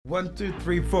1, 2,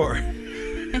 3, 4.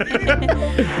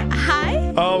 Hei,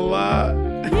 Halla!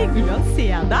 hyggelig å se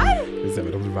deg. Vi ser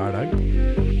hverandre hver dag.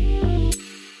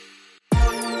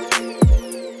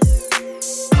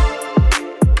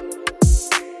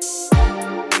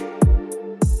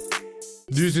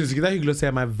 Du synes ikke det er hyggelig å se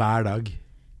meg hver dag?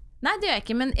 Nei, det gjør jeg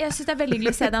ikke, men jeg synes det er veldig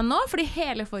hyggelig å se deg nå, fordi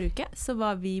hele forrige uke så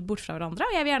var vi bort fra hverandre,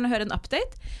 og jeg vil gjerne høre en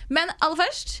update. Men aller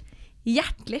først,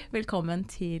 hjertelig velkommen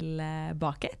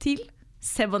tilbake til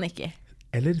Seb og Nikki.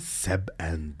 Eller Seb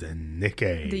and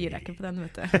Nikki. Du gir deg ikke på den,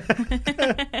 vet du.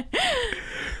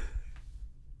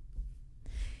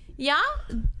 Ja,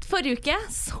 forrige uke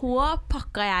så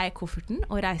pakket jeg kofferten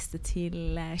og reiste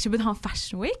til København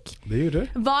Fashion Week. Det gjorde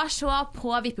du. Var så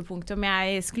på vippepunktet om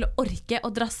jeg skulle orke å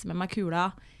drasse med meg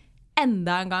kula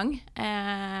enda en gang.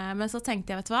 Men så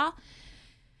tenkte jeg, vet du hva?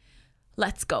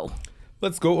 Let's go.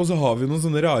 Let's go. Og så har vi noen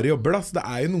sånne rare jobber da. Så det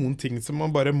er jo noen ting som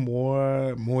man bare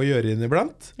må gjøre inn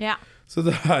iblant. Ja. Så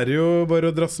det er jo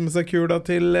bare å drasse med seg kula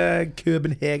til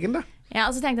København da. Ja,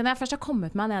 og så tenkte jeg, når jeg først har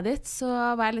kommet meg ned dit,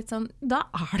 så var jeg litt sånn, da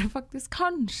er det faktisk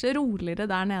kanskje roligere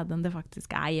der nede enn det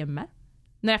faktisk er hjemme.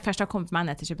 Når jeg først har kommet meg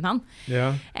ned til København.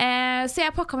 Ja. Så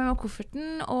jeg pakket med meg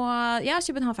kofferten, og ja,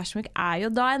 København Fashion Week er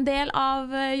jo da en del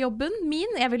av jobben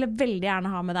min. Jeg ville veldig gjerne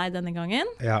ha med deg denne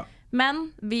gangen. Ja.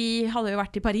 Men vi hadde jo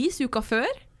vært i Paris uka før.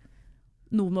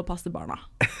 Noen må passe barna.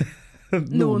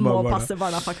 Noen må passe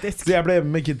barna, faktisk. Så jeg ble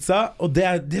hjemme med kidsa, og det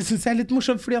synes jeg er litt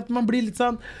morsomt, fordi at man blir litt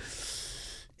sånn...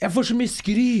 Jeg får så mye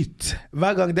skryt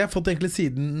hver gang det har fått egentlig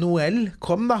siden Noel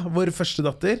kom da, vår første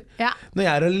datter. Ja. Når jeg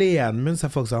er alene med henne, så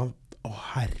er folk sånn, å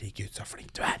herregud, så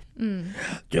flink du er.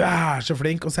 Du er så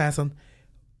flink. Og så er jeg sånn,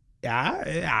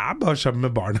 jeg er bare sammen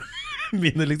med barna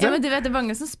mine, liksom. Ja, men du vet, det er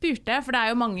mange som spurte, for det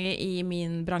er jo mange i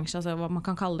min bransje, altså hva man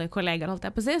kan kalle det kollegaer, holdt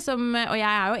jeg på å si, og jeg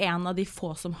er jo en av de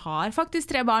få som har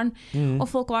faktisk 3 barn. Og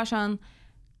folk var sånn,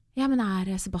 ja, men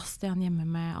er Sebastian hjemme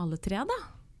med alle 3 da?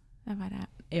 Jeg bare,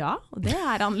 ja, og det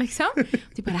er han liksom.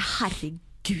 De bare,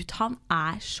 herregud, han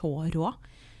er så rå.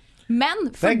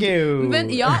 Men,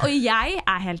 ja, og jeg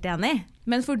er helt enig.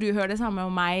 Men får du høre det samme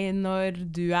om meg når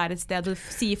du er et sted og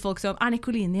sier folk sånn, er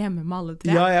Nikoline hjemme med alle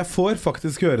 3? Ja, jeg får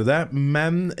faktisk høre det,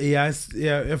 men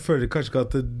jeg føler kanskje ikke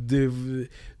at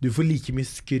du får like mye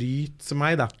skryt som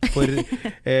meg da, for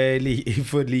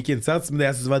lik innsats. Men det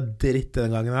jeg synes var dritt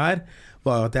denne gangen her,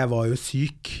 var at jeg var jo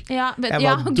syk. Ja, jeg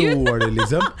var dårlig,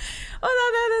 liksom.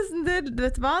 Du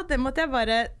vet hva? Det måtte jeg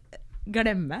bare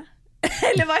glemme.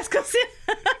 Eller hva jeg skal si.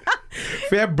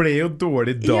 For jeg ble jo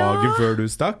dårlig dagen før du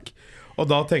stakk. Og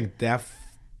da tenkte jeg,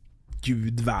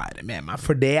 Gud være med meg.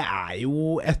 For det er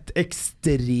jo et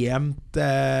ekstremt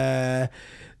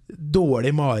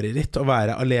dårlig mareritt å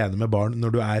være alene med barn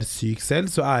når du er syk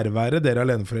selv. Så ære være dere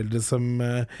aleneforeldre som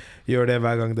gjør det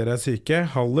hver gang dere er syke.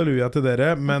 Halleluja til dere.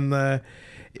 Men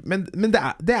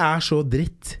det er så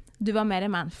dritt. Du var mer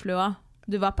manflu også.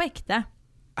 Du var på ekte.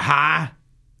 Hæ?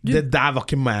 Det der var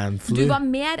ikke manflu. Du var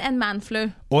mer enn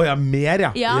manflu. Åja, mer ja.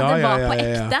 Ja, det var på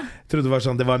ekte. Jeg trodde det var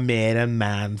sånn, det var mer enn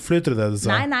manflu, trodde jeg du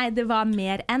sa. Nei, det var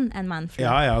mer enn manflu.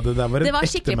 Ja, det der var en ekte manflu. Det var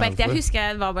skikkelig på ekte. Jeg husker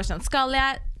jeg var bare sånn,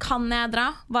 kan jeg dra?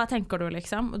 Hva tenker du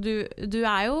liksom? Du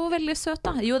er jo veldig søt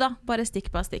da. Jo da, bare stikk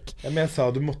på stikk. Ja, men jeg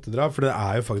sa du måtte dra, for det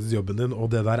er jo faktisk jobben din,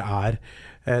 og det der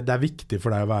det er viktig for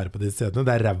deg å være på de stedene.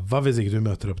 Det er ræva hvis ikke du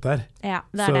møter opp der. Ja,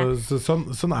 det er det.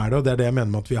 Sånn er det, og det er det jeg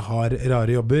mener med at vi har rare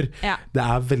jobber. Ja. Det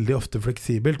er veldig ofte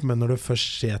fleksibelt, men når det først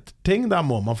skjer ting, da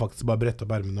må man faktisk bare brette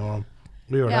opp armene og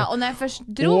gjøre det. Ja, og når jeg først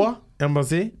dro... Og jeg må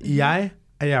bare si, jeg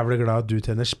er jævlig glad at du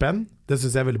tjener spenn. Det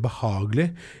synes jeg er veldig behagelig.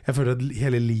 Jeg føler at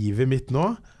hele livet mitt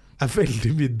nå er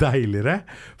veldig mye deiligere,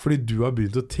 fordi du har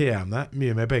begynt å tjene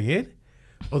mye mer penger.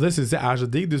 Og det synes jeg er så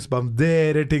digg. Du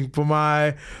spanderer ting på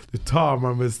meg, du tar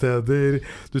meg med steder,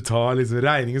 du tar liksom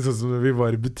regningen, sånn som når vi var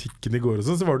i butikken i går og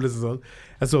sånn, så var det liksom sånn,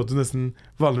 jeg så at du nesten,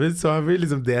 vanligvis så har vi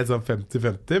liksom det sånn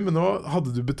 50-50, men nå hadde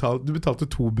du betalte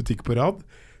 2 butikker på rad.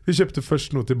 Vi kjøpte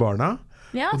først noe til barna,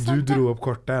 ja, og du dro opp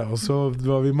kortet, og så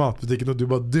var vi i matbutikken, og du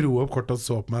bare dro opp kortet og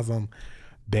så på meg sånn,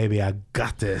 baby, I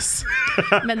got this.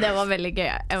 Men det var veldig gøy.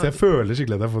 Så jeg føler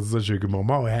skikkelig at jeg har fått en sånn syk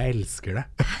mamma, og jeg elsker det.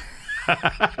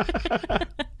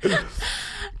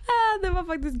 Det var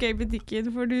faktisk gøy i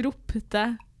butikken, for du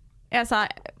ropte. Jeg sa,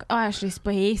 jeg har så lyst på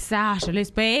is, jeg har så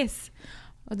lyst på is.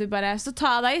 Og du bare, så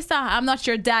ta deg is da, I'm not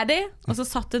your daddy. Og så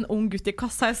satt en ung gutt i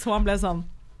kassa, jeg så han ble sånn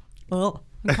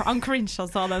han cringet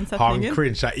sa den setningen. Han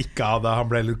cringet ikke av det, han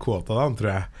ble litt kåt av det,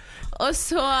 tror jeg. Og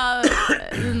så,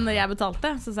 når jeg betalte,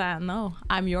 så sa jeg, no,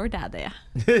 I'm your daddy.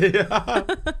 Det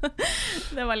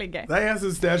var litt gøy. Nei, jeg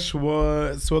synes det er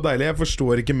så deilig. Jeg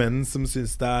forstår ikke menn som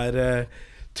synes det er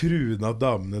truende at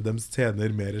damene deres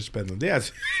tjener mer spennende. Jeg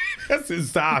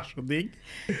synes det så digg.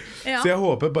 Ja. Så jeg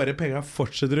håper bare penger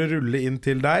fortsetter å rulle inn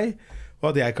til deg,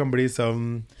 og at jeg kan bli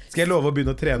sånn... Skal jeg love å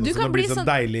begynne å trene sånn og bli sånn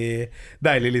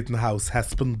deilig liten house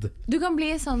husband? Du kan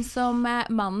bli sånn som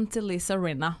mannen til Lisa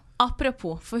Rinna.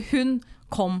 Apropos, for hun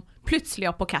kom plutselig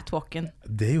opp på catwalken.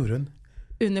 Det gjorde hun.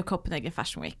 Under Copenhagen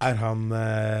Fashion Week. Han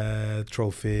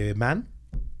trophy man?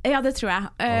 Ja, det tror jeg.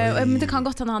 Men det kan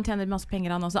godt hende han tjener masse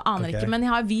penger, han også, aner ikke. Men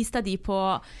jeg har vist deg de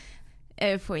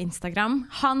på Instagram.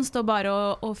 Han står bare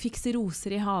og fikser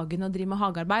roser i hagen og driver med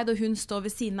hagearbeid, og hun står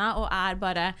ved siden av og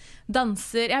bare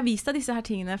danser. Jeg har vist deg disse her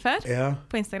tingene før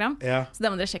på Instagram, så det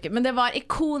må dere sjekke. Men det var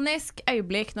ikonisk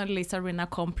øyeblikk når Lisa Rinna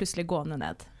kom plutselig gående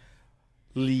ned.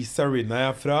 Lisa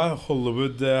Rinna, fra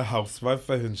Hollywood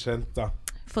Housewife hun kjent da.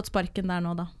 Fått sparken der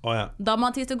nå da. Ja. Da må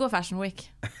han tid til å gå Fashion Week.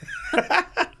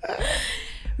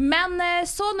 Men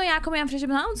så når jeg kom hjem fra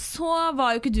København, så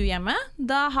var jo ikke du hjemme.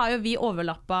 Da har jo vi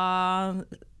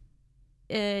overlappet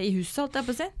i huset, holdt jeg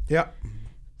på å si. Ja.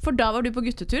 For da var du på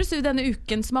guttetur, så i denne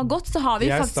uken som har gått, så har vi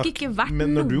faktisk ikke vært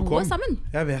noe sammen.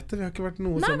 Jeg vet det, vi har ikke vært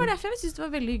noe sammen. Nei, det var derfor jeg synes det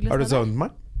var veldig hyggelig. Har du savnet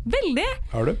meg? Veldig.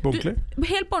 Har du? På ordentlig?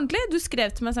 Helt på ordentlig. Du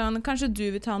skrev til meg sånn, kanskje du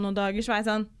vil ta noen dager, så var jeg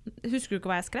sånn, husker du ikke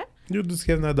hva jeg skrev? Jo, du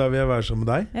skrev nei, da vil jeg være sammen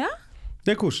med deg. Ja.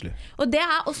 Det koselig. Og det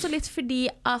også litt fordi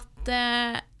at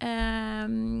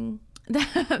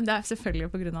det selvfølgelig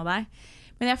på grunn av deg.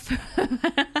 Men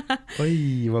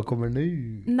Oi, hva kommer nå?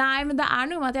 Nei, men det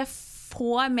noe med at jeg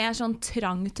får mer sånn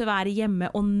trang til å være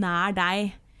hjemme og nær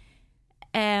deg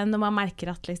når man merker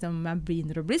at liksom, man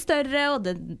begynner å bli større, og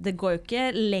det går jo ikke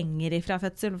lenger ifra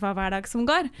fødsel for hver dag som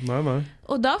går. Nei.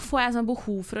 Og da får jeg sånn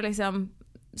behov for å liksom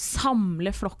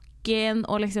samle flokken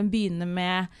og liksom begynne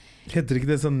med... Heter ikke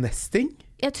det sånn nesting?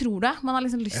 Jeg tror det. Man har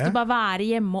liksom lyst til å bare være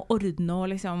hjemme og ordne og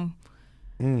liksom...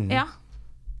 Ja.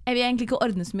 Jeg vil egentlig ikke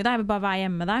ordne så mye da, jeg vil bare være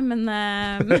hjemme med deg,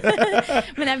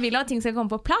 men jeg vil at ting skal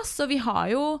komme på plass, og vi har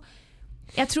jo...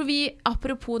 Jeg tror vi,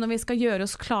 apropos når vi skal gjøre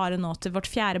oss klare nå til vårt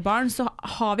 4. barn, så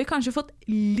har vi kanskje fått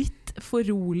litt for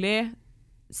rolig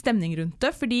stemning rundt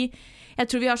det, fordi jeg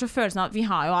tror vi har så følelsen av at vi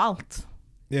har jo alt.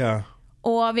 Ja.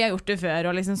 Og vi har gjort det før,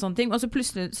 og liksom sånne ting. Og så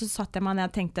plutselig så satt jeg meg ned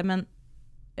og tenkte, men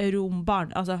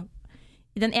rombarn, altså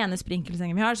i den ene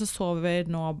sprinkelsengen vi har, så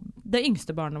sover nå det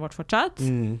yngste barnet vårt fortsatt.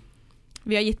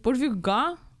 Vi har gitt bort vugga.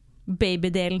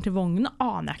 Babydelen til vognen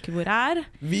aner jeg ikke hvor det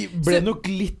Vi ble nok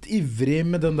litt ivrig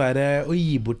med den der å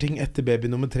gi bort ting etter baby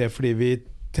nummer 3, fordi vi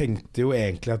tenkte jo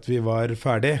egentlig at vi var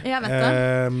ferdig. Jeg vet det.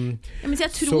 Men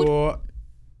jeg tror...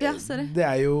 Så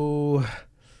det jo...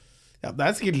 Ja,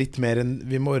 det sikkert litt mer enn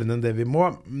vi må ordne enn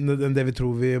det vi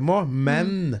tror vi må,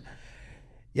 men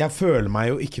jeg føler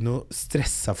meg jo ikke noe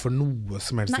stresset for noe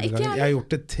som helst. Nei, jeg har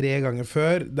gjort det 3 ganger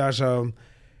før. Det sånn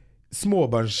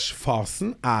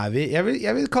småbarnsfasen vi jeg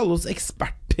vil kalle oss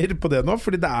eksperter på det nå,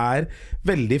 fordi det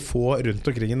veldig få rundt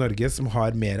omkring i Norge som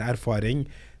har mer erfaring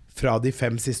fra de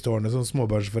 5 siste årene som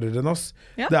småbarnsforeldre enn oss.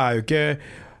 Det jo ikke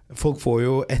folk får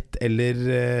jo 1 eller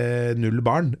 0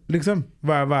 barn, liksom.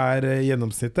 Hva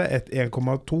gjennomsnittet?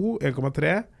 1,2?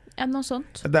 1,3? Noe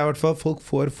sånt. Det I hvert fall folk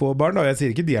får få barn, og jeg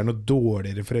sier ikke de noe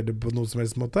dårligere foreldre på noen som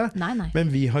helst måte. Nei.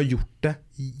 Men vi har gjort det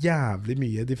jævlig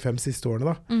mye de 5 siste årene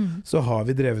da. Så har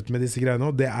vi drevet med disse greiene,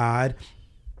 og det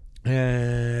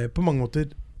på mange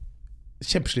måter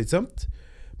kjempeslitsomt.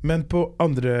 Men på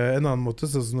en annen måte,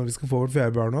 sånn som når vi skal få vårt 4.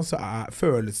 barn nå, så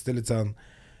føles det litt sånn,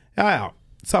 ja,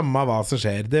 samme hva som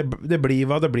skjer, det blir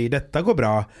hva det blir, dette går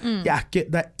bra.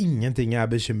 Det ingenting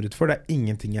jeg bekymret for, det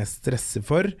ingenting jeg stresser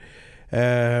for.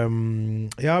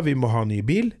 Ja, vi må ha ny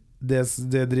bil. Det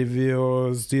driver vi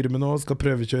og styrer med nå. Skal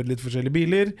prøvekjøre litt forskjellige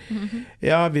biler.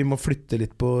 Ja, vi må flytte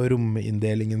litt på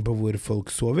rominndelingen på hvor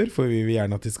folk sover, for vi vil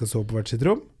gjerne at de skal sove på hvert sitt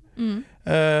rom.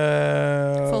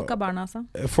 Folk av barna, altså.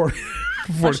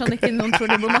 Bare sånn ikke noen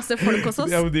tror det bor masse folk hos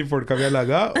oss. Ja, de folka vi har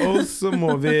laget. Og så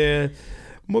må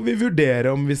vi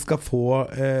vurdere om vi skal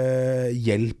få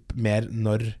hjelp mer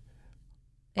når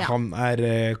han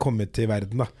kommet til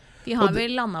verden da. Vi har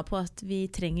vel landet på at vi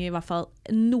trenger I hvert fall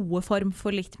noe form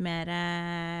for litt mer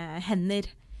hender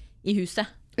I huset.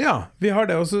 Ja, vi har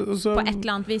det også, på et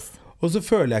eller annet vis. Og så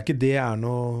føler jeg ikke det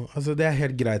noe... Altså det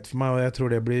helt greit for meg, og jeg tror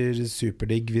det blir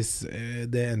superdigg hvis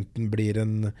det enten blir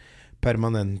en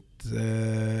permanent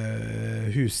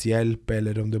hushjelp,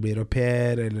 eller om det blir au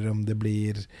pair, eller om det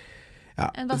blir... Ja,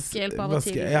 en vaskehjelp av og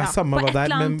til. Ja, samme hva der,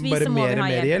 men bare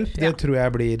mer hjelp. Det tror jeg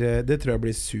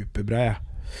blir superbra, ja.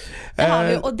 Det har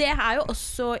vi, og det jo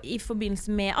også I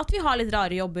forbindelse med at vi har litt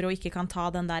rare jobber og ikke kan ta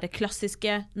den der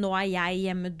klassiske nå jeg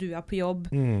hjemme, du på jobb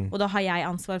og da har jeg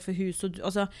ansvar for hus og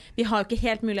altså, vi har jo ikke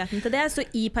helt muligheten til det så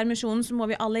I permisjonen så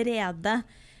må vi allerede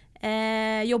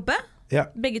jobbe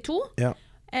begge to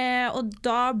Og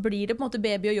da blir det på en måte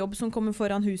baby og jobb som kommer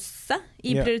foran huset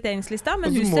I prioriteringslista,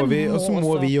 men og så må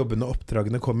også vi jobbe når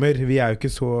oppdragene kommer. Vi jo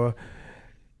ikke så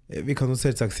vi kan jo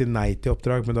selvsagt si nei til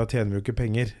oppdrag, men da tjener vi jo ikke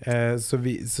penger. Så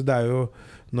det jo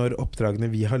når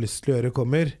oppdragene vi har lyst til å gjøre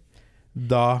kommer,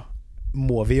 da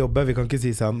må vi jobbe. Vi kan ikke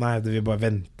si sånn, nei, vi bare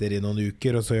venter I noen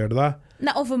uker, og så gjør det da.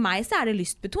 Nei, og for meg så det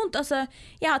lystbetont. Altså,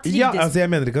 ja, altså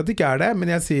jeg mener ikke at det ikke det,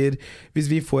 men jeg sier,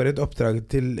 hvis vi får et oppdrag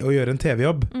til å gjøre en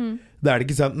TV-jobb, da det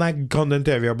ikke sånn, nei, kan den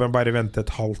TV-jobben bare vente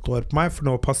et halvt år på meg, for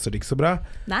nå passer det ikke så bra.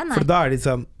 Nei. For da det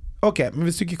sånn, ok, men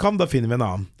hvis du ikke kan, da finner vi en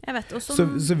annen. Jeg vet,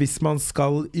 så hvis man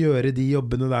skal gjøre de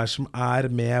jobbene der som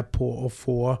med på å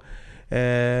få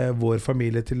vår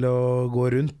familie til å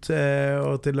gå rundt,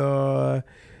 og til å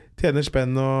tjene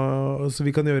spenn, og så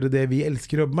vi kan gjøre det vi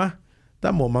elsker å jobbe med, da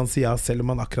må man si ja, selv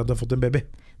om man akkurat har fått en baby.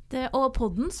 Og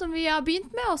podden som vi har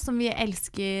begynt med, og som vi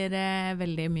elsker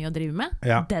veldig mye å drive med,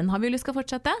 den har vi lyst til å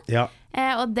fortsette.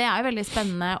 Og det jo veldig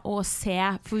spennende å se,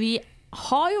 for vi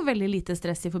har jo veldig lite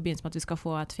stress I forbindelse med at vi skal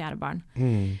få et fjerde barn.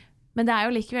 Men det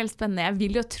jo likevel spennende. Jeg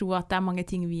vil jo tro at det mange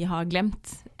ting vi har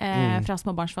glemt fra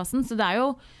småbarnsfasen, så det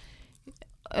jo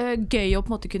gøy å på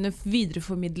en måte kunne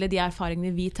videreformidle de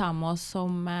erfaringene vi tar med oss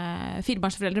som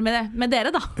firebarnsforeldre med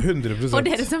dere da. 100%. For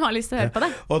dere som har lyst til å høre på det.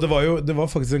 Og det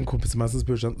var faktisk en kompis av meg som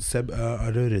spurte sånn, Seb,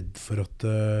 du redd for at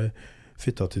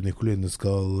fitta til Nikoline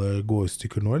skal gå I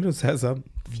stykker nå, eller? Så jeg sa,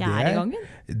 fjerde gangen?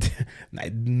 Nei,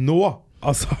 nå!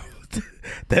 Altså,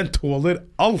 den tåler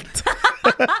alt!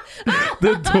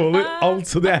 Den tåler alt,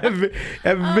 så jeg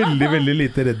veldig, veldig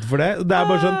lite redd for det. Det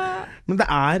bare sånn, men det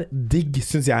digg,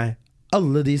 synes jeg.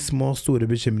 Alle de små, store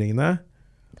bekymringene.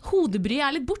 Hodebry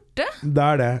litt borte.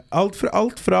 Det det. Alt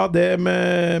fra det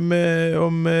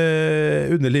om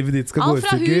underlivet ditt skal gå I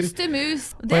stykker. Alt fra hus til mus.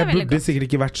 Og jeg burde sikkert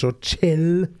ikke vært så chill.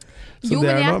 Jo,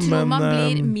 men jeg tror man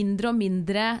blir mindre og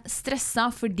mindre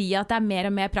stresset fordi at det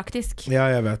mer og mer praktisk. Ja,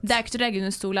 jeg vet. Det ikke til å legge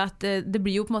under stol at det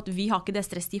blir jo på en måte, vi har ikke det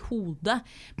stresset I hodet,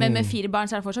 men med 4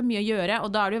 barn så det fortsatt mye å gjøre,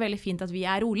 og da det jo veldig fint at vi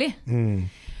rolig.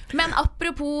 Men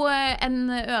apropos en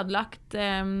ødelagt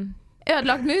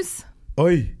mus.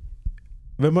 Oi,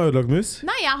 hvem har ødelagt mus?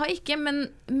 Nei, jeg har ikke,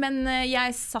 men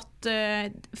jeg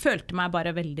følte meg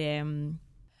bare veldig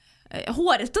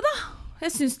hårete da.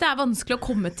 Jeg synes det vanskelig å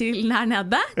komme til her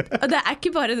nede. Og det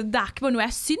ikke bare noe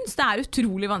jeg synes, det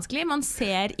utrolig vanskelig. Man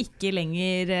ser ikke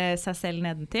lenger seg selv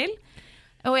nedentil.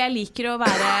 Og jeg liker å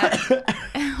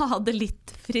ha det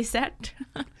litt frisert.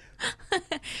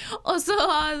 Og så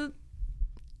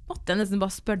måtte jeg nesten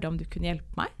bare spørre deg om du kunne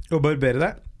hjelpe meg. Og barbere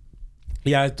deg?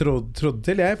 Jeg trodde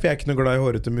til for jeg ikke noe glad I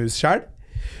hårete mus selv.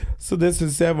 Så det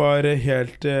synes jeg var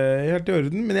helt I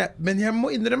orden. Men jeg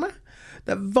må innrømme,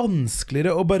 det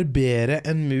vanskeligere å barbere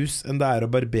en mus enn det å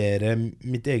barbere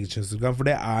mitt eget kjønnsorgan, for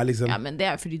det liksom... Ja, men det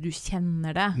fordi du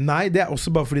kjenner det. Nei, det også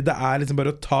bare fordi det liksom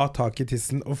bare å ta tak I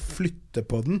tissen og flytte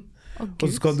på den. Og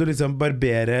så skal du liksom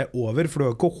barbere over, for du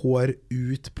har ikke hår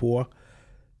ut på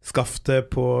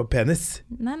skaftet på penis.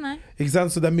 Nei. Ikke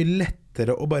sant? Så det mye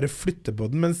lettere å bare flytte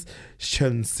på den, mens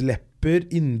kjønnslepper,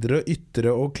 indre og ytre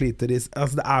og klitoris,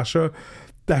 altså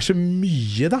det så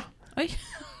mye da. Oi.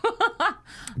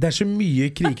 Det så mye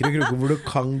kriker og kroker hvor det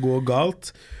kan gå galt.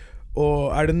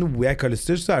 Og det noe jeg ikke har lyst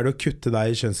til, så det å kutte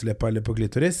deg I kjønnsleppa eller på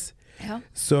klitoris. Ja.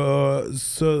 Så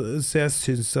jeg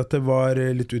synes at det var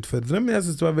litt utfordrende, men jeg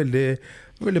synes det var veldig,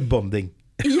 veldig bonding.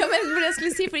 Ja, men jeg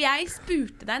skulle si, for jeg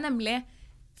spurte deg nemlig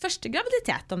første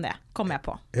graviditet om det, kom jeg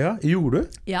på. Ja, gjorde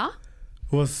du? Ja.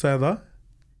 Hva sa jeg da?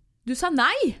 Du sa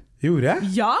nei. Gjorde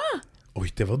jeg? Ja. Oi,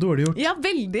 det var dårlig gjort. Ja,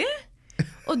 veldig.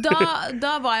 Og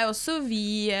da var jeg også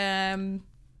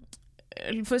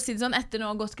for å si det sånn, etter nå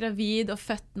å ha gått gravid og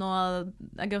født nå,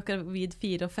 jeg har gått gravid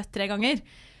 4 og født 3 ganger,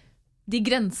 de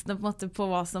grensene på en måte på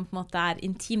hva som på en måte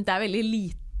intimt, det veldig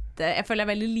lite, jeg føler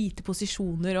det veldig lite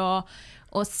posisjoner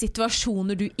og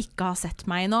situasjoner du ikke har sett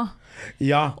meg I nå.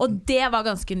 Ja. Og det var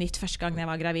ganske nytt første gang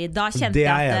jeg var gravid. Da kjente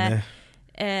jeg at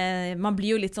man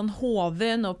blir jo litt sånn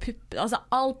hoven og altså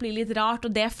alt blir litt rart,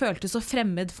 og det føltes så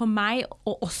fremmed for meg,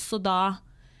 og også da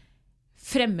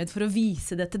fremmed for å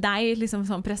vise det til deg, liksom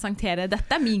sånn presentere,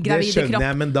 dette min gravide kropp. Det skjønner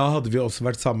jeg, men da hadde vi også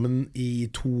vært sammen I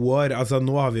 2 år, altså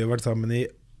nå har vi jo vært sammen I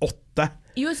 8,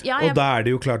 og da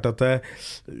det jo klart at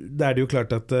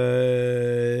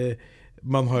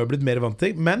man har jo blitt mer vant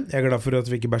til, men jeg glad for at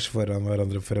vi ikke bæsjer foran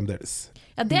hverandre fremdeles.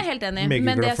 Ja, det helt enig,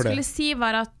 men det jeg skulle si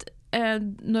var at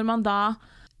når man da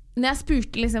når jeg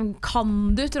spurte liksom, kan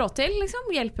du trå til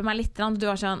liksom, hjelpe meg litt, du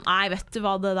var sånn, nei, vet du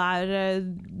hva det der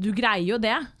du greier jo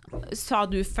det, sa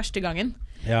du første gangen.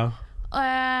 Ja.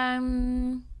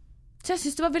 Så jeg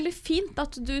synes det var veldig fint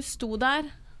at du sto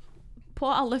der på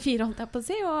alle 4, holdt jeg på å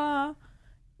si,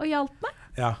 og hjalp meg.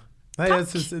 Ja, Nei, jeg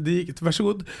synes det gikk, vær så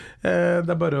god.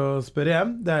 Det bare å spørre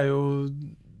igjen. Det jo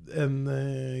en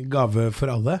gave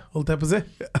for alle, holdt jeg på å si.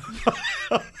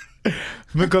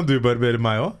 Men kan du barbere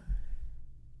meg også?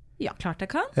 Ja, klart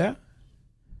jeg kan. Ja.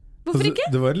 Hvorfor ikke?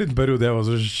 Det var en liten periode jeg var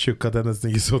så tjukk at jeg nesten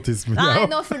ikke så tissen min. Nei,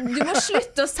 du må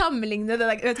slutte å sammenligne det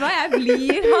der. Vet du hva, jeg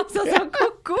blir altså sånn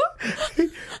koko.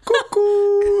 Koko!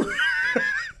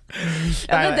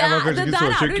 Ja, men det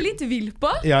der du litt vild på.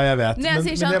 Ja, jeg vet. Men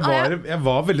sånn, jeg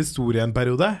var veldig stor i en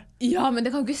periode. Ja, men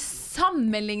det kan ikke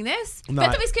sammenlignes. Nei.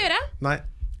 Vet du hva vi skal gjøre? Nei.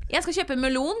 Jeg skal kjøpe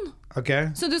melon,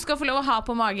 Så du skal få lov å ha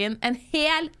på magen en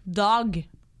hel dag.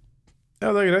 Ja,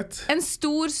 det greit. En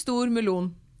stor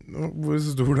melon. Hvor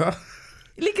stor da?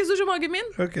 Like stor som magen min.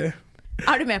 Ok.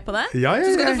 Du med på det? Ja.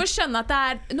 Så skal du få skjønne at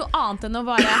det noe annet enn å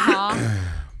bare ha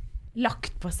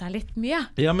lagt på seg litt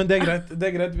mye. Ja, men det greit. Vi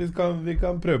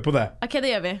kan prøve på det. Ok, det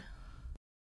gjør vi.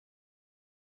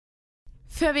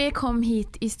 Før vi kom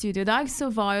hit i studio i dag,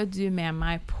 så var jo du med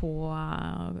meg på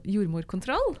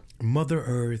jordmorkontroll. Mother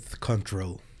Earth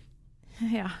Control.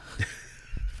 Ja,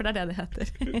 for det det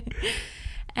heter.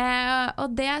 Og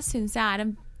det synes jeg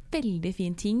en veldig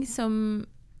fin ting som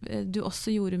du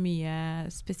også gjorde mye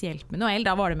spesielt med Noel.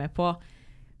 Da var du med på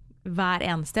hver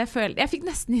eneste. Jeg fikk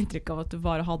nesten inntrykk av at du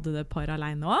bare hadde det par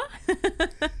alene også.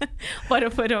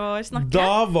 Bare for å snakke.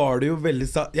 Da var det jo veldig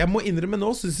Jeg må innrømme nå,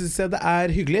 så synes jeg det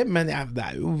hyggelig, men det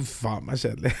jo faen meg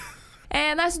kjedelig.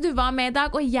 Nei, så du var med i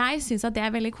dag, og jeg synes at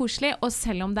det veldig koselig. Og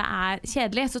selv om det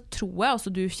kjedelig, så tror jeg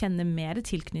også du kjenner mer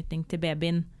tilknytning til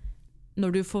babyen når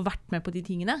du får vært med på de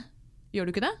tingene. Gjør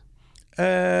du ikke det?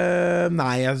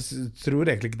 Nei, jeg tror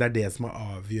egentlig ikke det det som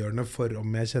avgjørende for om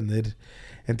jeg kjenner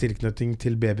en tilknytning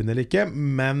til babyen eller ikke.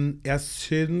 Men jeg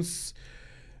synes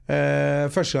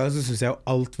første gang så synes jeg jo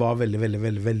alt var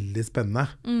veldig spennende.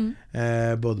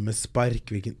 Både med spark,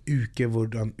 hvilken uke,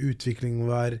 hvordan utviklingen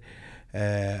var,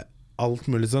 alt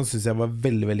mulig sånn synes jeg var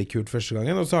veldig kult første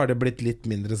gangen. Og så har det blitt litt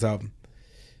mindre sånn,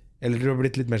 eller det har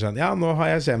blitt litt mer sånn, ja, nå har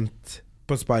jeg kjent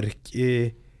på spark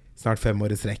i snart 5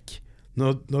 år i strekk.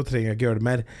 Nå trenger jeg ikke gjøre det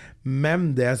mer.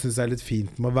 Men det jeg synes litt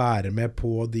fint med å være med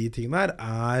på de tingene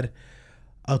her,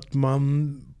 at man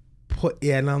på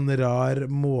en eller annen rar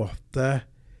måte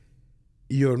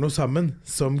gjør noe sammen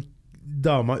som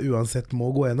dama uansett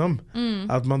må gå gjennom.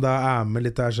 At man da med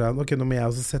litt der sånn, ok, nå må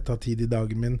jeg også sette av tid i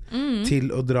dagen min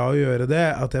til å dra og gjøre det.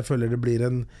 At jeg føler det blir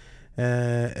en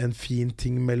fin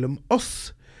ting mellom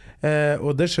oss.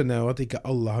 Og det skjønner jeg jo at ikke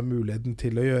alle har muligheten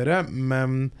til å gjøre,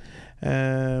 men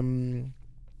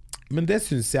det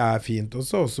synes jeg fint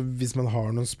også hvis man har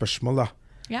noen spørsmål da.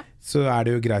 Ja. Så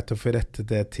det jo greit å få rettet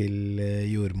det til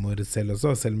jordmor selv også,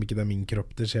 selv om ikke det min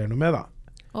kropp det skjer noe med da.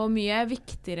 Og mye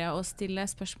viktigere å stille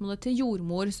spørsmålet til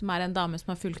jordmor, som en dame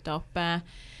som har fulgt opp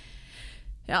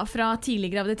fra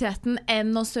tidlig graviditeten,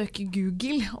 enn å søke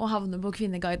Google og havne på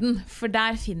Kvinneguiden. For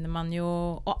der finner man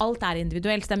jo, og alt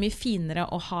individuelt, så det mye finere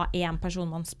å ha en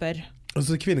person man spør.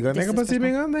 Altså Kvinneguiden, jeg kan bare si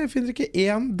med en gang, jeg finner ikke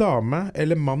en dame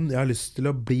eller mann jeg har lyst til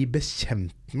å bli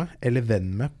bekjent med eller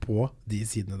venn med på de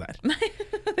sidene der. Nei,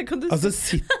 det kan du si. Altså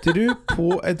sitter du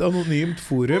på et anonymt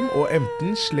forum og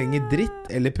enten slenger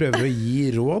dritt eller prøver å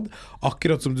gi råd,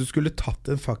 akkurat som du skulle tatt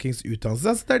en fuckings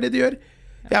utdannelse. Altså det det du gjør.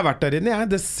 Jeg har vært der inne,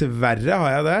 dessverre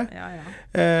har jeg det. Ja.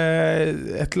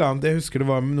 Et eller annet, jeg husker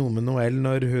det var noe med Noel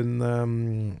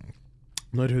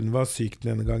når hun var syk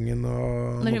denne gangen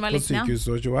og måtte på sykehus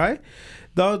og tjohei.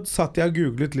 Da satt jeg og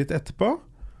googlet litt etterpå,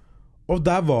 og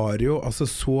der var jo altså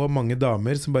så mange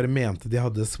damer som bare mente de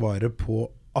hadde svaret på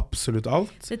absolutt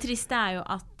alt. Det triste jo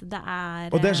at det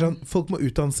og det sånn, folk må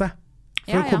utdanne seg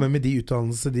for å komme med de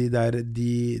utdannelser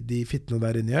de fittene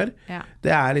der inne gjør. Ja.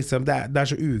 Det liksom, det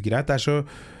så ugreit, det så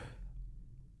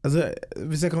altså,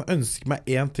 hvis jeg kan ønske meg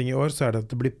en ting i år, så det at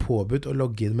det blir påbudt å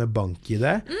logge inn med bank-ID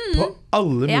på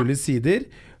alle mulige sider,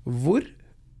 hvor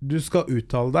du skal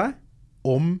uttale deg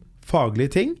om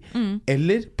faglige ting,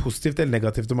 eller positivt eller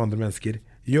negativt om andre mennesker.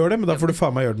 Gjør det, men da får du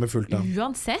faen meg gjøre det med fullt navn.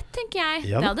 Uansett, tenker jeg.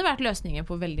 Ja. Det hadde vært løsninger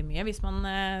på veldig mye, hvis man...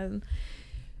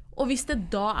 Og hvis det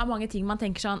da mange ting man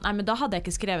tenker sånn, nei, men da hadde jeg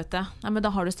ikke skrevet det. Nei, men da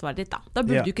har du svaret ditt da. Da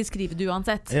burde du ikke skrive det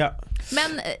uansett. Ja. Men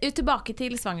tilbake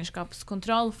til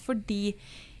svangerskapskontroll, fordi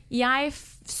jeg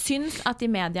syns at i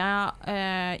media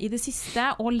i det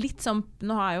siste, og litt som,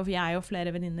 nå har jo jeg og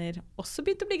flere venninner også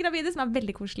begynt å bli gravide, som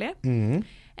veldig koselig.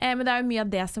 Men det jo mye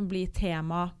av det som blir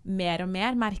tema mer og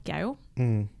mer, merker jeg jo.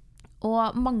 Og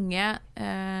mange,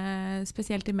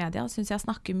 spesielt i media, syns jeg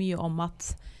snakker mye om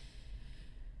at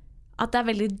det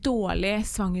veldig dårlig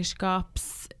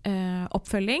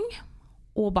svangerskapsoppfølging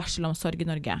og barselomsorg i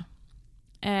Norge.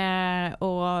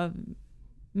 Og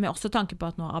med også tanke på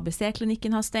at nå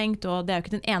ABC-klinikken har stengt, og det er jo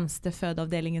ikke den eneste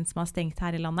fødeavdelingen som har stengt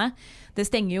her i landet. Det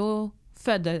stenger jo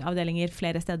fødeavdelinger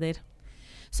flere steder,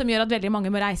 som gjør at veldig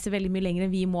mange må reise veldig mye lenger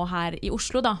enn vi må her i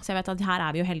Oslo da. Så jeg vet at her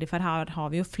er vi jo heldige, for her har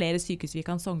vi jo flere sykehus vi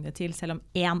kan sogne til, selv om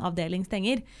en avdeling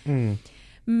stenger.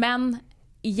 Men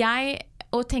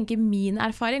og tenker min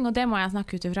erfaring, og det må jeg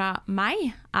snakke ut fra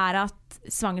meg, er at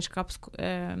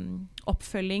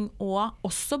svangerskapsoppfølging og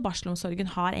også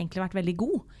barselomsorgen har egentlig vært veldig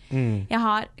god. Jeg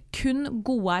har kun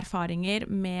gode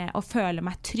erfaringer med å føle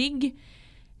meg trygg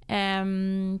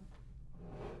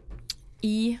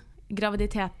i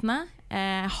graviditetene.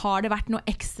 Har det vært noe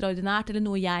ekstraordinært eller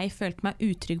noe jeg følte meg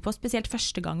utrygg på, spesielt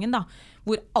første gangen da,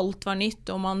 hvor alt var nytt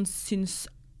og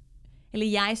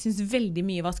jeg synes veldig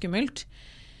mye var skummelt,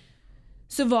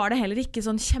 så var det heller ikke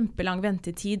sånn kjempelang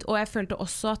ventetid, og jeg følte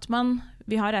også at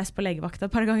vi har reist på legevakta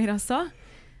et par ganger også,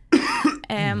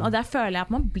 og der føler jeg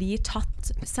at man blir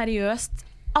tatt seriøst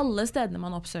alle stedene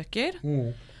man oppsøker.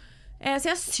 Så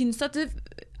jeg synes at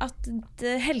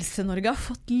Helse-Norge har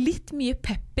fått litt mye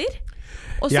pepper.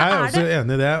 Jeg er også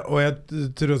enig i det, og jeg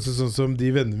tror også sånn som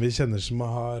de venner vi kjenner som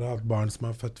har hatt barn som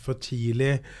har født for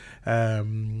tidlig,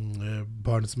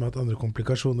 barn som har hatt andre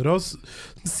komplikasjoner også,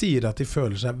 sier at de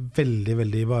føler seg veldig,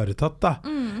 veldig ivaretatt da.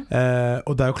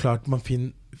 Og det er jo klart man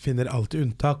finner alltid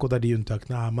unntak, og det er de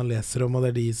unntakene her man leser om, og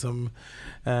det er de som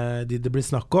det blir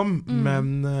snakk om,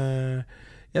 men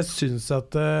jeg synes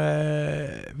at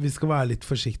vi skal være litt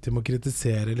forsiktige med å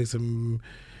kritisere liksom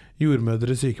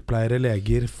jordmødre, sykepleiere,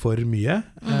 leger for mye.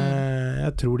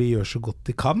 Jeg tror de gjør så godt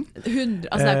de kan. Det er jo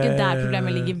ikke der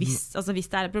problemet ligger. Hvis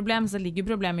det er et problem, så ligger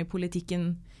problemet i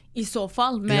politikken i så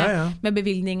fall, med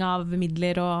bevilgning av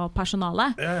midler og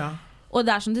personale. Og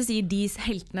det er som du sier, de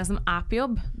heltene som er på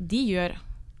jobb, de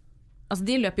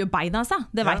løper jo beina seg,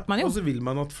 det vet man jo. Og så vil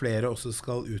man at flere også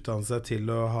skal utdanne seg til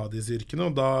å ha disse yrkene,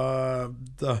 og da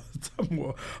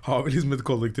har vi liksom et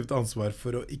kollektivt ansvar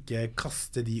for å ikke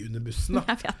kaste de under bussen da.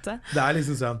 Jeg vet det. Det er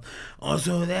liksom sånn,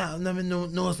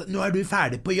 nå er du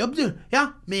ferdig på jobb du,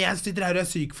 ja, men jeg sitter her og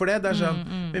er syk for det. Det er sånn,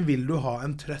 men vil du ha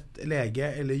en trøtt lege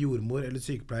eller jordmor eller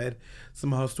sykepleier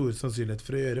som har stor sannsynlighet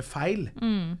for å gjøre feil?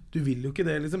 Du vil jo ikke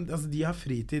det liksom. Altså, de har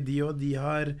fritid, de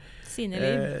har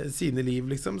sine liv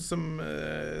liksom, som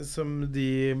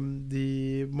de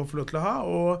må få lov til å ha,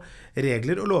 og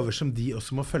regler og lover som de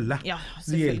også må følge.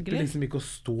 Det hjelper liksom ikke å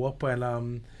stå på en eller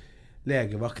annen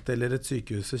legevakt eller et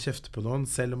sykehus og kjefte på noen,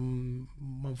 selv om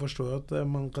man forstår at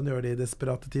man kan gjøre det i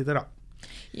desperate tider da.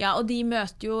 Ja, og de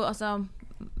møter jo,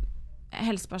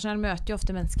 helsepersonell møter jo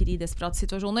ofte mennesker i desperate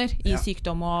situasjoner, i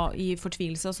sykdom og i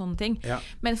fortvilelse og sånne ting.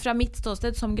 Men fra mitt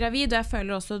ståsted som gravid, og jeg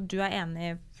føler også du er enig,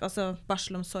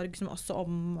 barselomsorg som også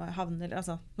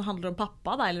handler om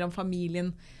pappa da, eller om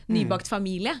familien, nybakt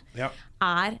familie,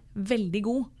 er veldig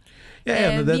god. Jeg er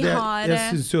enig i det. Jeg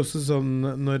synes jo også sånn,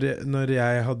 når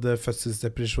jeg hadde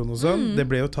fødselsdepresjon og sånn, det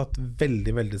ble jo tatt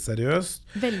veldig, veldig seriøst.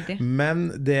 Veldig. Men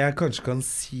det jeg kanskje kan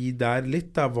si der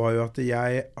litt da, var jo at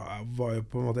jeg var jo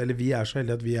på en måte, eller vi er så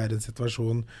heldige at vi er i en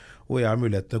situasjon hvor jeg har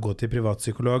mulighet til å gå til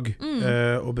privatpsykolog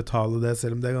og betale det,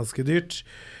 selv om det er ganske dyrt.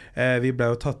 Vi ble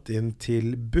jo tatt inn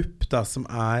til BUP da, som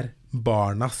er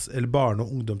barne- og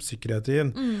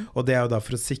ungdomspsykiatrien, og det er jo da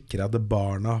for å sikre at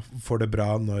barna får det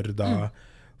bra når da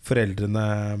foreldrene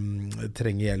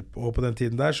trenger hjelp. Og på den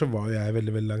tiden der så var jeg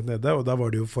veldig, veldig langt nede, og da var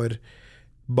det jo for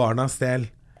barnas del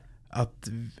at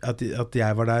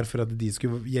jeg var der for at de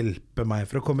skulle hjelpe meg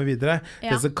for å komme videre.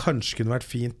 Det som kanskje kunne vært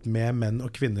fint med menn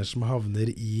og kvinner som havner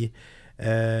i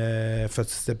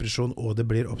fødselsdepresjon og det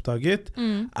blir oppdaget,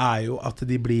 er jo at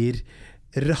de blir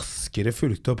raskere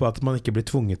fulgt opp, og at man ikke blir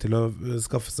tvunget til å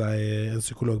skaffe seg en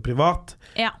psykolog privat.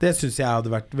 Det synes jeg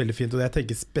hadde vært veldig fint, og jeg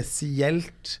tenker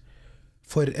spesielt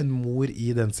for en mor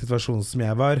i den situasjonen som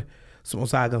jeg var, som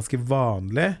også er ganske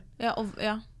vanlig,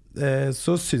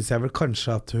 så synes jeg vel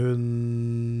kanskje at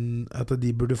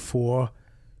de burde få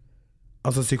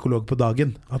psykolog på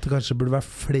dagen. At det kanskje burde være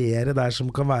flere der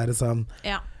som kan være sånn,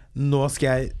 nå skal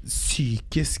jeg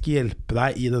psykisk hjelpe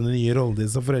deg i denne nye rollen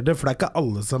din som forelder, for det er ikke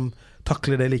alle som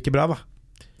takler det like bra da.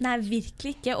 Nei,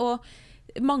 virkelig ikke, og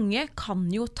mange kan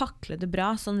jo takle det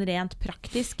bra sånn rent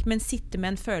praktisk, men sitte med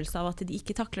en følelse av at de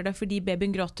ikke takler det fordi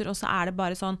babyen gråter, og så er det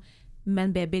bare sånn,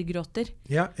 men babyer gråter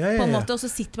på en måte, og så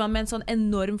sitter man med en sånn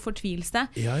enorm fortvilelse.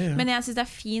 Men jeg synes det er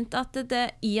fint at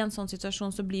i en sånn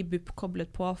situasjon så blir BUP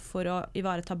koblet på for å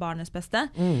ivareta barnets beste,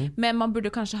 men man burde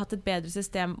kanskje hatt et bedre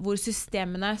system hvor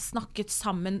systemene snakket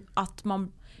sammen, at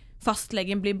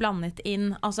fastlegen blir blandet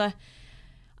inn,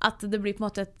 at det blir på en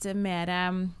måte et mer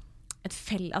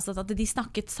altså at de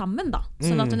snakket sammen da.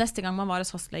 Sånn at neste gang man var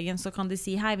hos fastlegen, så kan de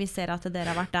si, hei, vi ser at dere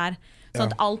har vært der.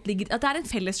 Sånn at alt ligger, at det en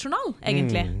felles journal,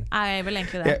 egentlig. Er vel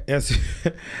egentlig det.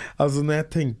 Altså når jeg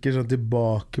tenker sånn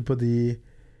tilbake på de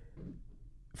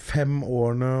 5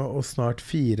 årene og snart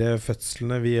 4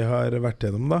 fødslene vi har vært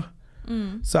gjennom da,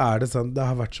 så det sånn, det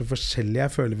har vært så forskjellig.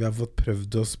 Jeg føler vi har fått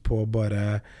prøvd oss på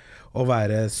bare å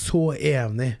være så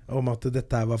enig om at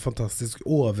dette var fantastisk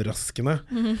overraskende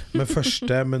med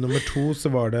første, med nummer 2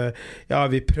 så var det, ja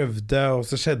vi prøvde og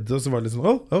så skjedde det, og så var det litt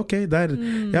sånn, ok, der,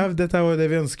 ja dette jo det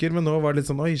vi ønsker, men nå var det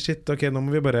litt sånn, oi shit, ok, nå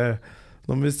må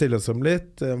vi stille oss om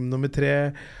litt. Nummer 3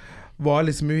 var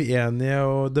liksom uenige,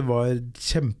 og det var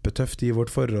kjempetøft i vårt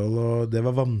forhold, og det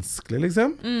var vanskelig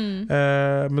liksom.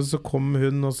 Men så kom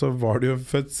hun, og så var det jo en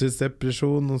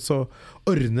fødselsdepresjon, og så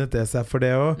ordnet det seg for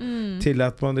det også, til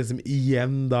at man liksom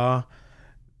igjen da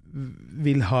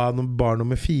vil ha noen barn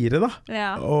nummer 4 da.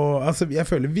 Ja. Og altså, jeg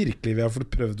føler virkelig vi har fått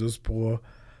prøvd oss på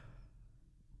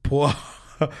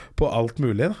alt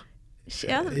mulig da.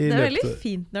 Ja, det veldig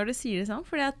fint når du sier det sånn,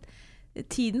 fordi at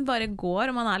tiden bare går,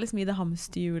 og man liksom i det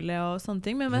hamsterhjulet og sånne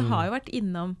ting, men vi har jo vært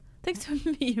innom, tenk så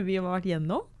mye vi har vært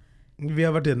gjennom. Vi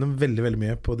har vært gjennom veldig, veldig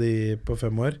mye på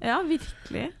 5 år. Ja,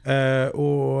 virkelig.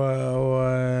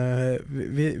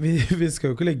 Vi skal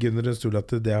jo ikke legge under en stol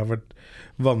at det har vært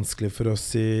vanskelig for oss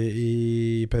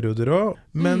i perioder også,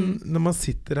 men når man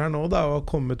sitter her nå da, og har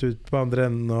kommet ut på andre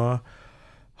enden og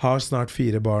har snart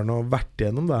 4 barn og vært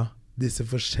gjennom da, disse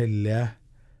forskjellige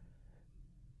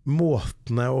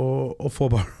måtene å få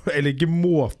barn, eller ikke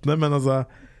måtene, men altså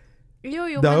jo,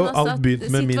 det har jo altså alt begynt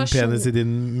med min penis i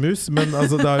din mus, men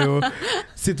altså det har jo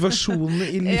situasjonen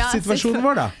i livssituasjonen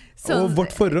vår da, og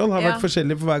vårt forhold har vært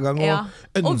forskjellig for hver gang, og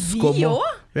ønske om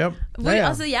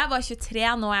altså jeg var 23,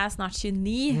 nå jeg snart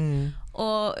 29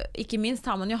 og ikke minst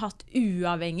har man jo hatt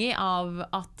uavhengig av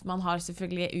at man har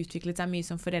selvfølgelig utviklet seg mye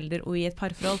som forelder og i et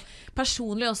parforhold.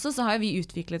 Personlig også så har vi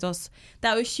utviklet oss.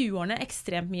 Det jo 20-årene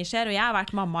ekstremt mye skjer, og jeg har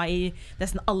vært mamma i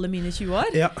nesten alle mine 20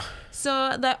 år. Ja. Så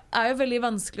det jo veldig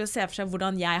vanskelig å se for seg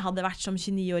hvordan jeg hadde vært som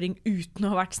 29-åring uten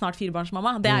å ha vært snart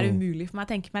 4-barnsmamma. Det umulig for meg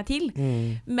å tenke meg til.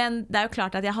 Men det jo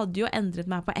klart at jeg hadde jo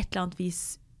endret meg på et eller annet vis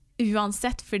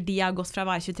uansett, fordi jeg har gått fra å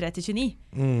være 23 til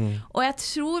 29. Og jeg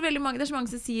tror veldig mange, det så mange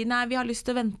som sier, nei, vi har lyst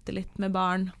til å vente litt med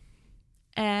barn.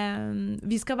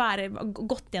 Vi skal være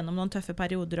gått gjennom noen tøffe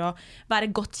perioder og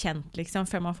være godt kjent liksom,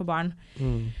 før man får barn.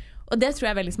 Og det tror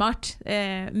jeg veldig smart.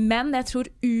 Men jeg tror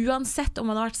uansett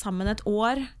om man har vært sammen et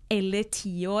år, eller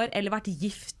 10 år, eller vært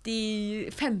gift i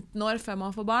 15 år før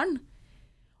man får barn,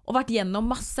 og vært gjennom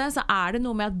masse, så det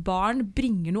noe med at barn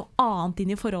bringer noe annet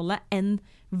inn i forholdet enn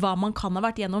hva man kan ha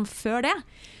vært gjennom før det.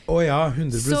 Ja,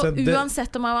 100%. Så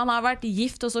uansett om man har vært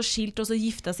gift, og så skilt, og så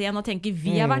gifta seg igjen, og tenker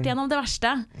vi har vært gjennom det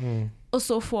verste, og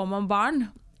så får man barn.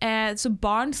 Så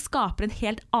barn skaper en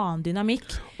helt annen dynamikk.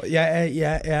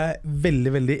 Jeg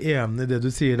veldig, veldig enig i det du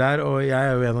sier der, og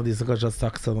jeg jo en av de som kanskje har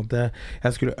sagt sånn at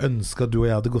jeg skulle ønske at du og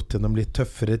jeg hadde gått gjennom litt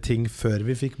tøffere ting før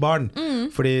vi fikk barn.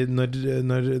 Fordi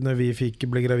når vi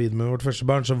ble gravid med vårt første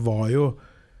barn, så var jo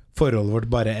forholdet vårt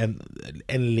bare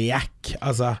en lek,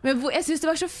 altså. Men jeg synes det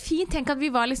var så fint. Tenk at vi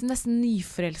var liksom nesten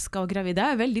nyforelsket og gravide.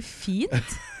 Det jo veldig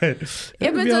fint.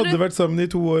 Vi hadde vært sammen i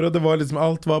 2 år, og det var liksom,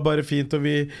 alt var bare fint, og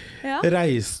vi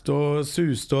reiste og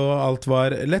suste, og alt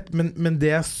var lett. Men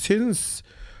det jeg synes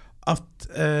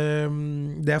at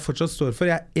det jeg fortsatt står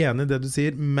for, jeg enig i det du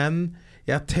sier, men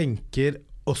jeg tenker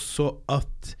også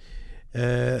at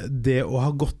det å ha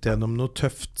gått gjennom noe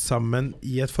tøft sammen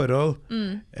i et forhold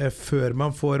før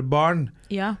man får barn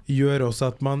gjør også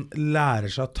at man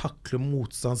lærer seg å takle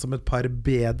motstand som et par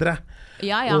bedre.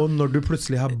 Og når du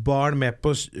plutselig har barn med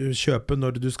på kjøpet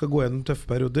når du skal gå gjennom tøffe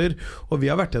perioder, og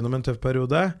vi har vært gjennom en tøff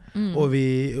periode, og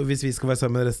hvis vi skal være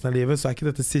sammen resten av livet, så ikke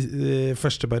dette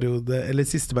første periode eller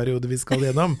siste periode vi skal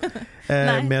gjennom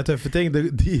med tøffe ting.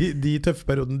 De tøffe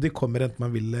periodene, de kommer enten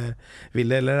man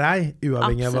vil eller ei,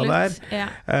 uavhengig av hva det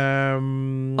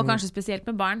og kanskje spesielt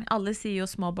med barn. Alle sier jo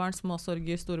små barn, små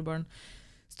sorger, store barn,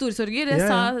 store sorger. Det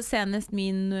sa senest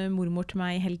min mormor til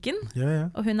meg i helgen.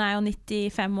 Og hun jo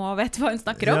 95 og vet hva hun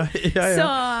snakker om. Så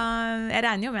jeg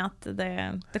regner jo med at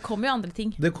det kommer jo andre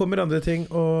ting. Det kommer andre ting,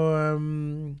 og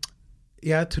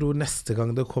jeg tror neste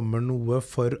gang det kommer noe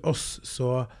for oss,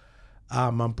 så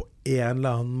man på en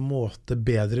eller annen måte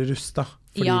bedre rustet.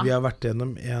 Fordi vi har vært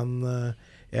gjennom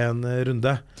en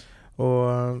runde.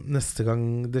 Og neste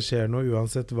gang det skjer noe,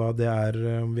 uansett hva det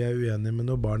om vi uenige med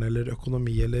noe barn eller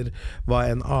økonomi eller hva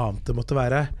en annet det måtte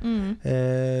være,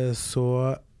 så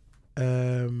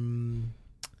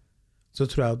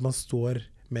tror jeg at man står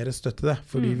mer støtt i det,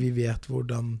 fordi vi vet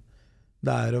hvordan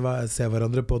det å se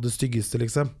hverandre på det styggeste,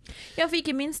 liksom. Ja, for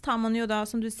ikke minst har man jo da,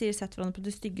 som du sier, sett hverandre på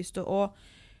det styggeste og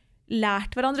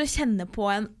lært hverandre å kjenne på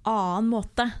en annen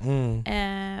måte.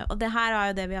 Og det her er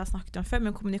jo det vi har snakket om før,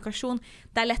 med kommunikasjon.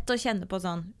 Det lett å kjenne på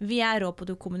sånn, vi rå på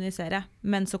å kommunisere,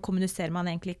 men så kommuniserer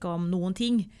man egentlig ikke om noen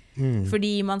ting.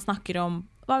 Fordi man snakker om,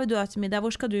 hva vil du ha til middag?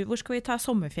 Hvor skal vi ta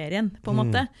sommerferien, på en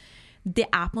måte? Det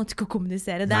på en måte ikke å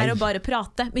kommunisere, det å bare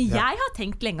prate. Men jeg har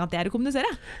tenkt lenge at det å kommunisere.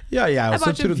 Ja, jeg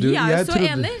også trodde jo, vi jo så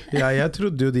enige. Jeg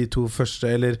trodde jo de 2 første,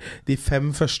 eller de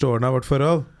 5 første årene av vårt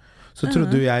forhold, så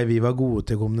trodde jo jeg vi var gode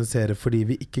til å kommunisere fordi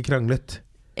vi ikke kranglet.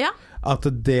 Ja. At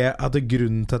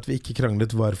grunnen til at vi ikke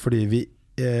kranglet var fordi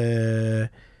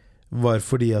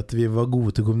at vi var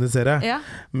gode til å kommunisere. Ja.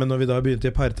 Men når vi da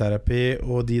begynte i parterapi,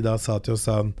 og de da sa til oss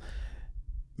sånn,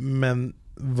 men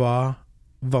hva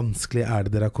vanskelig det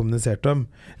dere har kommunisert om?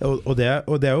 Og det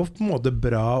jo på en måte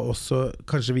bra også,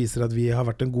 kanskje viser at vi har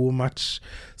vært en god match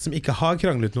som ikke har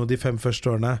kranglet noe de 5 første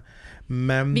årene.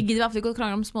 Men, vi gidder i hvert fall ikke å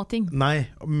krangle om små ting. Nei,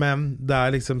 men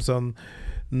det liksom sånn,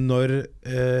 når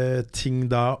ting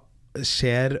da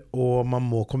skjer, og man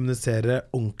må kommunisere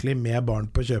ordentlig med barn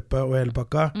på kjøpet og hele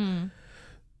pakka,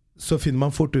 så finner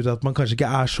man fort ut at man kanskje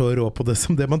ikke så rå på det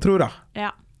som det man tror da.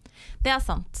 Ja. Det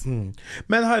sant.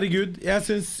 Men herregud, jeg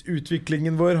synes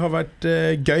utviklingen vår har vært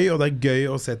gøy, og det gøy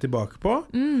å se tilbake på.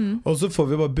 Og så får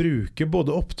vi bare bruke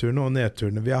både oppturene og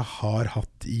nedturene vi har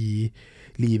hatt i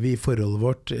livet, i forholdet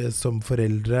vårt, som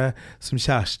foreldre, som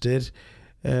kjærester,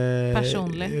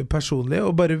 personlig,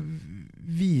 og bare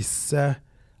vise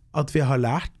at vi har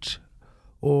lært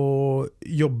å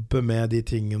jobbe med de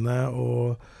tingene,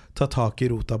 og ta tak i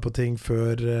rota på ting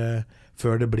før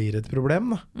det blir et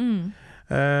problem da.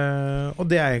 Og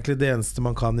det egentlig det eneste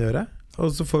man kan gjøre.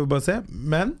 Og så får vi bare se.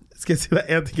 Men, skal jeg si deg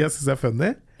en ting jeg synes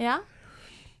funny? Ja.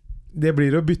 Det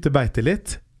blir å bytte beite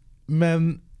litt.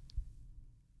 Men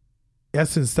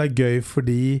jeg synes det gøy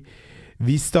fordi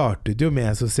vi startet jo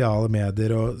med sosiale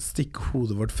medier og stikke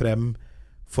hodet vårt frem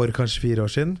for kanskje 4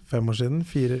 år siden, 5 år siden,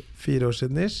 4 år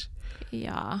siden ish.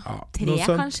 Ja, 3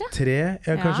 kanskje? 3,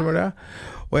 kanskje var det.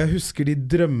 Og jeg husker de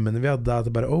drømmene vi hadde, at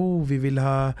det bare,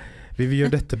 vi vil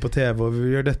gjøre dette på TV, og vi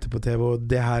vil gjøre dette på TV, og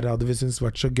det her hadde vi syntes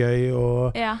vært så gøy,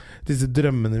 og disse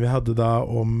drømmene vi hadde da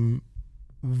om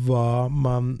hva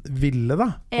man ville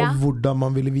da, og hvordan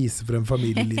man ville vise frem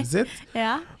familielivet sitt.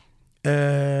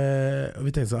 Og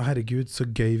vi tenkte sånn, herregud, så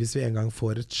gøy hvis vi en gang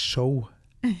får et show.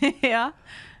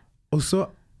 Og så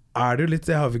det jo litt,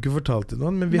 det har vi ikke fortalt til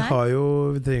noen, men vi har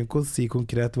jo, vi trenger ikke å si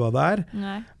konkret hva det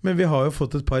men vi har jo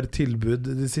fått et par tilbud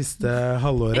det siste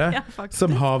halvåret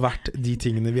som har vært de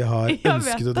tingene vi har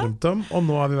ønsket og drømt om, og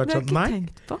nå har vi vært sånn, nei,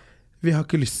 vi har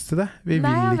ikke lyst til det, vi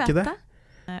vil ikke det.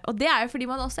 Og det jo fordi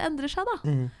man også endrer seg da,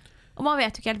 og man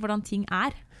vet jo ikke helt hvordan ting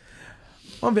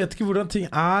Man vet ikke hvordan ting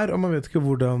og man vet ikke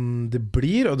hvordan det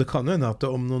blir, og det kan jo hende at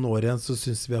om noen år igjen så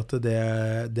synes vi at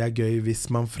det gøy hvis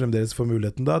man fremdeles får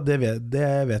muligheten da, det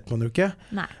vet man jo ikke.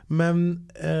 Nei. Men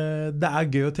det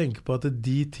gøy å tenke på at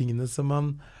de tingene som man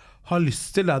har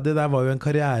lyst til, det der var jo en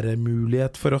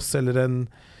karrieremulighet for oss, eller en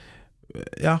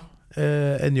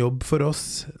jobb for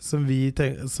oss som vi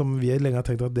lenge har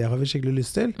tenkt at det har vi skikkelig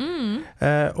lyst til.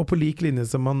 Og på lik linje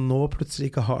som man nå plutselig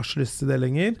ikke har så lyst til det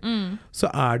lenger, så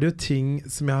det jo ting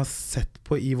som jeg har sett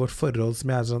på i vårt forhold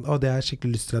som jeg sånn, det har jeg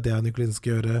skikkelig lyst til at jeg og Nicoline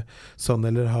skal gjøre sånn,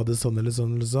 eller ha det sånn, eller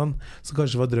sånn, eller sånn, som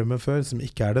kanskje var drømmen før, som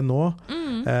ikke det nå.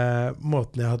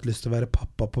 Måten jeg har hatt lyst til å være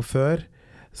pappa på før,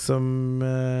 som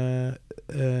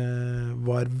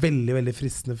var veldig, veldig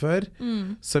fristende før,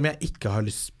 som jeg ikke har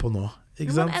lyst på nå.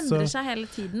 Man endrer seg hele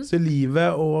tiden. Så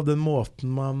livet og den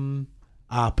måten man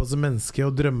på som menneske,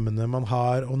 og drømmene man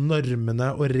har, og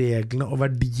normene og reglene og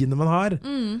verdiene man har,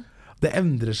 det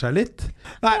endrer seg litt.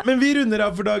 Nei, men vi runder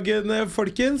av for dagen,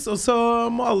 folkens, og så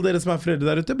må alle dere som foreldre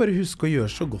der ute bare huske å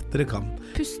gjøre så godt dere kan.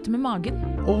 Puste med magen.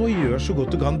 Og gjør så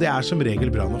godt du kan. Det som regel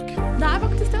bra nok. Det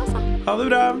faktisk det, altså. Ha det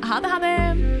bra. Ha det.